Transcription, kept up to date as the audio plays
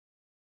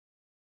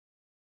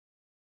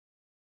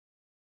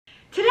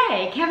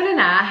Today, Kevin and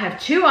I have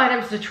 2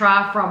 items to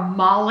try from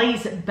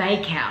Molly's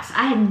Bakehouse.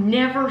 I had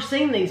never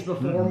seen these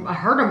before. I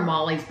heard of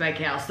Molly's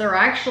Bakehouse. They're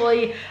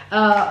actually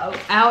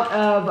out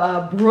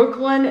of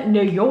Brooklyn,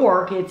 New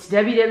York. It's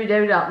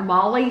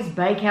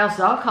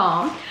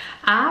www.mollysbakehouse.com.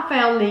 I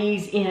found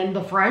these in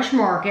the fresh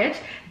market.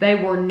 They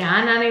were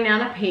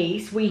 $9.99 a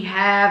piece. We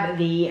have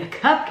the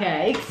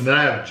cupcakes. And then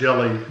I have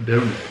jelly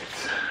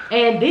donuts.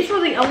 And these were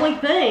the only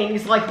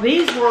things, like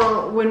these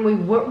were when we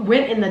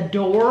went in the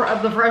door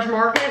of the fresh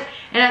market.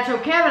 And I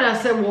told Kevin, I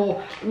said,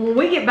 well, when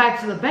we get back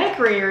to the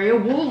bakery area,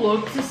 we'll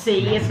look to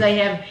see if they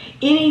have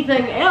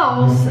anything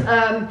else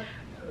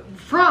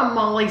from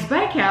Molly's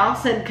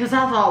Bakehouse. And because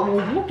I thought, well,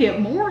 we'll get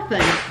more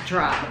things to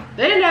try.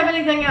 They didn't have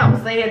anything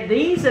else. They had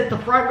these at the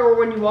front door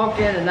when you walked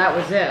in, and that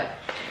was it.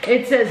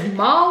 It says,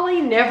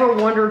 Molly never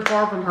wandered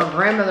far from her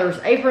grandmother's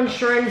apron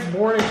strings.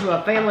 Born into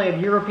a family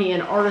of European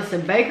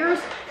artisan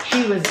bakers,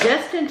 she was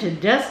destined to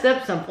dust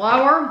up some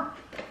flour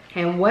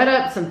and wet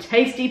up some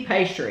tasty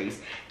pastries.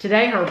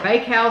 Today, her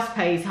bakehouse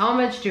pays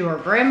homage to her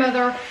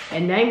grandmother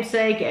and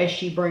namesake as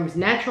she brings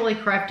naturally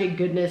crafted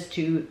goodness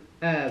to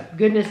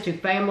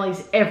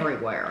families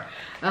everywhere.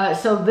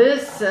 So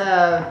this,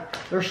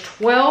 there's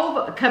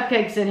 12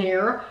 cupcakes in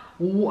here.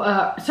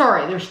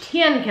 Sorry, there's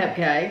 10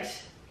 cupcakes.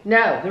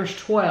 No, there's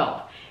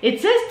 12. It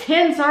says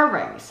 10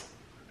 servings.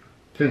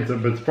 10,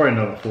 but it's probably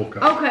not a full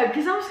cup. Okay,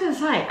 because I was going to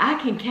say, I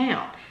can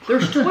count.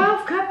 There's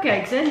 12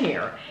 cupcakes in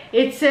here.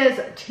 It says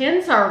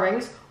 10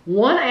 servings,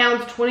 1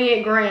 ounce,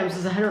 28 grams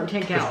is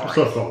 110 calories.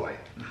 So that's all weight.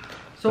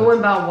 So we're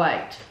by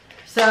weight.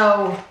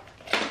 So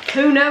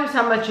who knows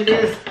how much it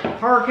is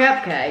per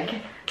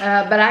cupcake.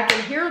 But I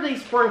can hear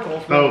these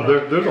sprinkles. Oh,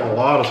 there's a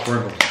lot of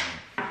sprinkles.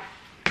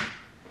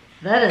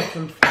 That is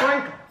some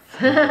sprinkles.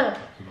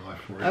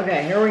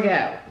 Okay, here we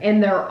go.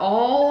 And they're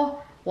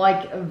all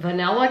like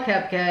vanilla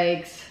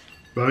cupcakes.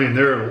 I mean,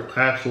 they're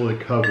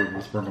absolutely covered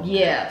with sprinkles.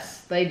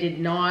 Yes, they did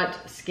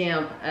not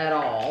skimp at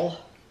all.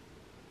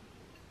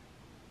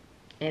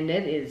 And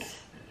it's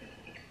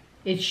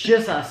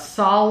just a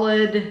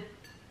solid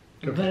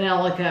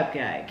vanilla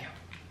cupcake.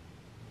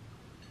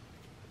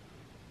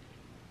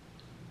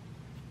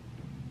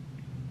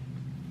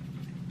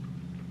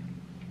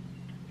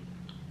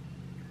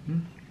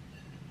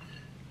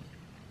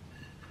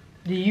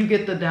 Do you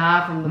get the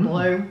dye from the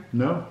blue?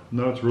 No,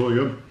 it's really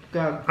good.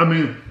 Go. I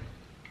mean,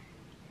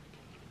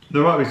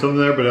 there might be something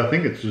there, but I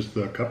think it's just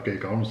the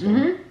cupcake,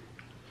 honestly.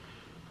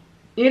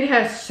 It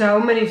has so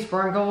many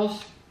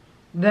sprinkles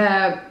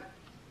that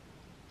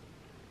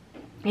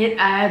it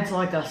adds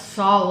like a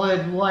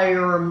solid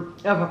layer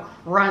of a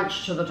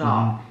crunch to the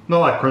top. Not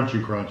like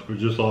crunchy crunch, but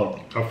just a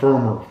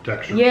firmer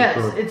texture. Yes,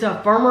 for sure. it's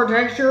a firmer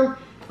texture.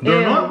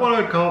 They're not what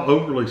I'd call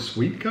overly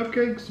sweet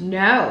cupcakes.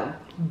 No,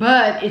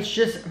 but it's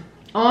just,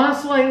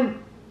 honestly,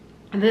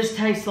 this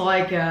tastes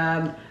like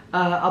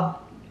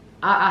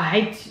I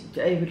hate,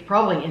 it would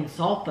probably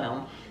insult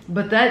them,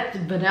 but that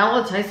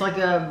vanilla tastes like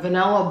a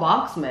vanilla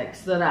box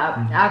mix that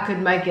I could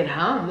make at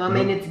home. I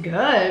mean, it's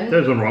good.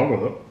 There's nothing wrong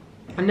with it.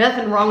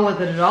 Nothing wrong with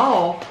it at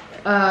all.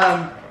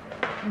 But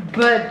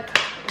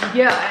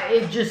yeah,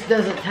 it just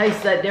doesn't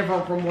taste that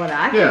different from what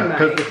I can make. Yeah,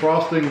 because the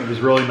frosting is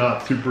really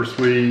not super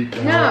sweet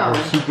or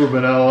super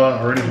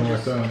vanilla or anything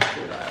like that.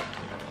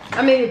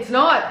 I mean, it's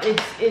not bad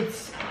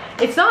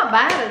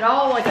at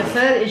all. Like I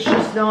said, it's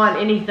just not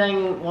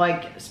anything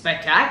like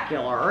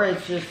spectacular.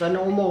 It's just a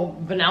normal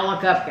vanilla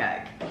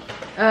cupcake.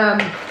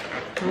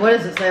 What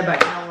does it say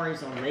about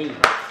calories on these?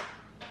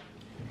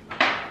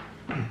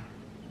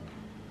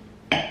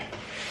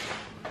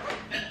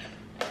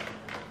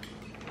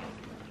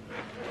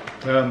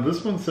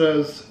 This one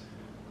says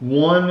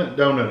 1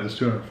 donut is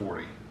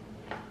 240.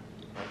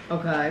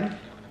 Okay.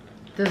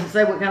 Does it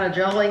say what kind of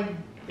jelly?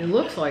 It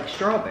looks like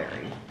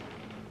strawberry.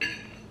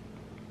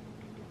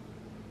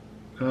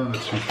 Oh,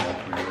 that's too small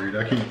for me to read.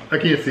 I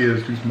can't see it,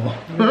 it's too small.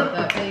 You want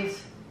that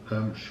piece?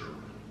 I'm sure.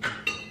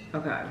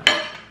 Okay.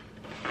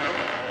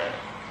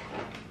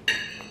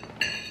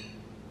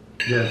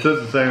 Yeah, it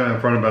says the same in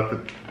front about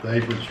the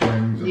apron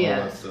strings and all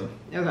that stuff.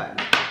 Okay.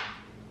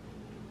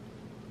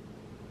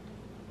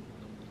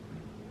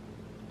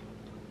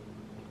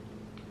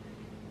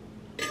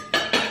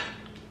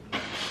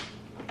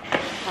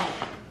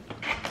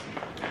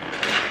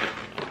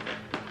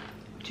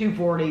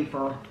 $2.40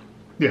 for.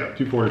 Yeah,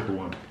 $2.40 for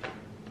one.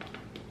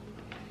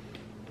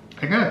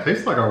 It kind of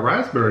tastes like a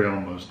raspberry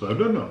almost, though,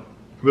 doesn't it?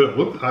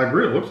 But I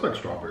agree, it looks like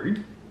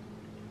strawberry.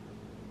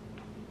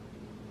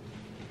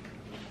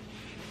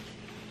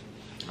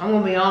 I'm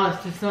gonna be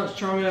honest, it's not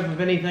strong enough of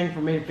anything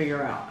for me to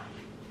figure out.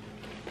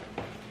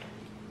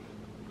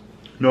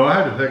 No, I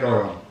had to take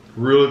a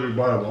really big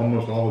bite of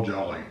almost all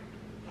jelly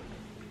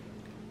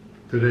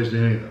to taste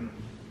any of them.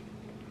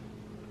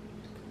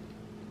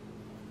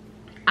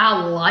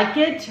 I like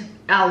it.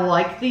 I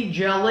like the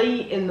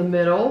jelly in the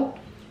middle.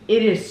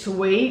 It is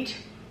sweet.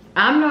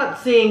 I'm not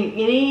seeing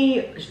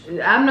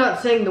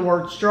the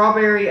word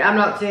strawberry. I'm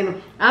not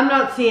seeing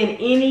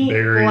any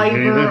Berry,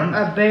 flavor anything?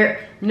 of berry.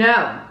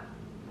 No.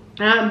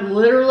 I'm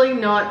literally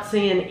not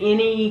seeing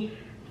any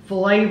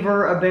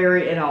flavor of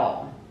berry at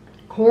all.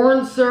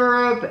 corn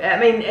syrup. I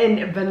mean,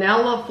 and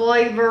vanilla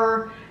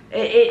flavor.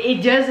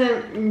 It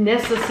doesn't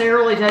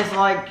necessarily taste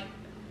like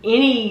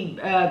any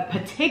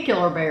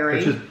particular berry.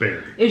 It's just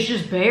berry. It's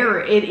just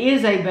berry. It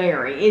is a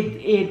berry.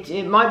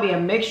 It might be a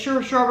mixture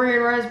of strawberry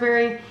and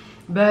raspberry,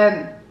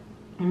 but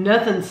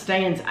nothing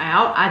stands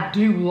out. I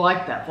do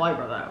like that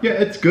flavor though. Yeah,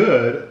 it's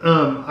good.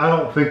 I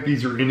don't think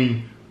these are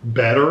any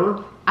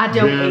better. I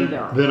don't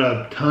either. Than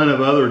a ton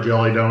of other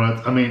jelly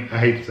donuts. I mean, I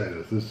hate to say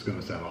this. This is going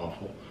to sound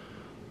awful.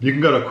 You can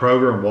go to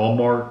Kroger and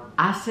Walmart.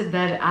 I said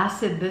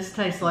this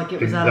tastes like it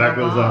was out of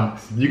a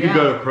box. You can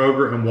go to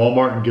Kroger and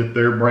Walmart and get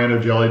their brand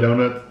of jelly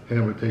donuts, and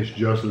it would taste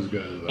just as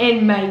good as that.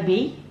 And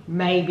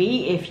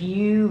maybe if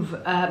you've,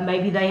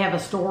 maybe they have a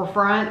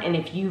storefront, and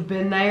if you've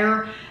been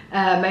there,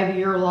 maybe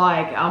you're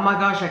like, oh my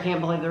gosh, I can't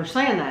believe they're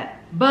saying that.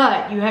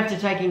 But you have to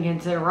take in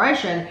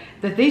consideration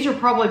that these are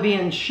probably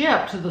being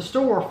shipped to the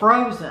store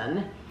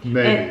frozen.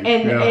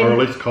 Maybe, or at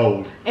least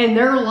cold. And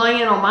they're laying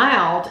them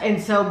out,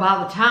 and so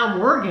by the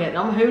time we're getting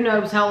them, who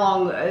knows how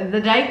long,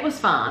 the date was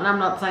fine, I'm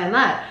not saying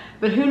that,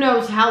 but who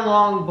knows how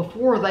long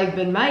before they've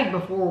been made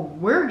before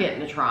we're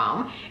getting to try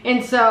them.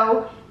 And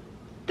so,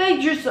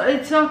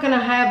 it's not going to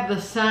have the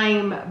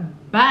same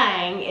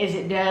bang as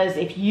it does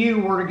if you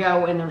were to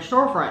go in their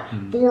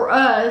storefront. For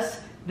us,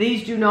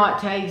 these do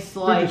not taste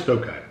like... They're just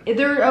okay.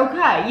 They're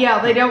okay.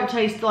 Yeah, they don't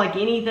taste like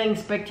anything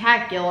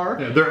spectacular.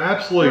 Yeah, they're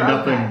absolutely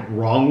nothing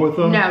wrong with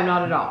them. No,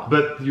 not at all.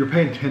 But you're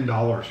paying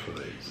 $10 for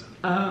these.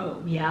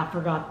 Oh, yeah, I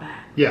forgot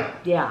that. Yeah.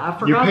 Yeah, I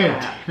forgot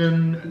that. You're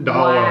paying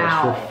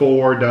 $10 for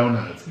 4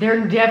 donuts.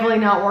 They're definitely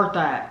not worth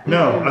that.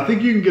 No, I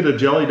think you can get a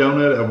jelly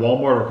donut at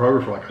Walmart or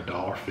Kroger for like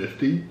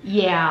 $1.50.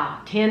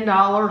 Yeah,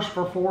 $10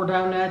 for 4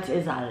 donuts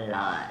is a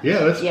lot.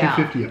 Yeah, that's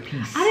 $2.50 a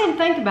piece. I didn't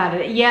think about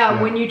it.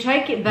 Yeah, when you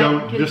take it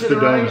that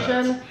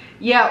consideration.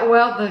 Yeah,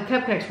 well, the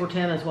cupcakes were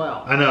 10 as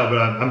well. I know, but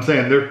I'm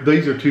saying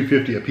these are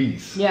 $2.50 a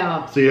piece.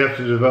 Yeah. So you have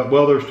to divide.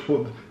 Well,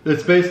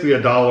 it's basically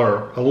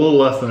 $1, a little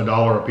less than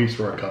 $1 a piece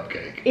for a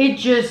cupcake. It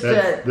just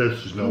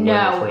that's just no way.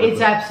 No, it's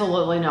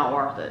absolutely not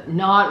worth it.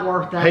 Not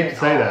worth that. I hate to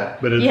say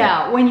that, but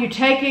it's when you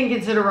take in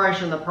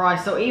consideration the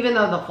price. So even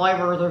though the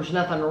flavor, there's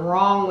nothing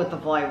wrong with the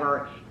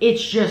flavor,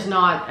 it's just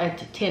not at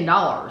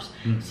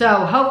 $10. So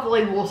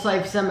hopefully we'll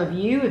save some of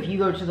you if you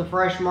go to the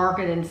fresh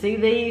market and see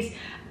these.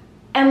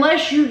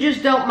 Unless you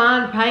just don't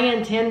mind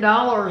paying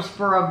 $10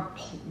 for a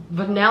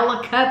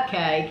vanilla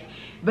cupcake,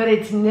 but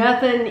it's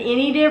nothing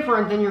any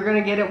different than you're going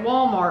to get at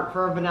Walmart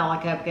for a vanilla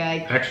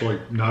cupcake. Actually,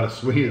 not as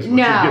sweet as what you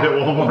get at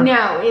Walmart.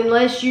 No,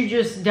 unless you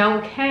just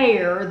don't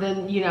care,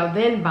 then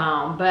then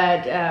buy them.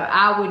 But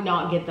I would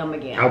not get them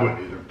again. I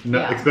wouldn't either,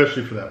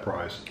 especially for that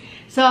price.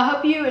 So I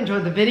hope you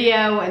enjoyed the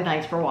video, and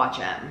thanks for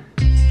watching.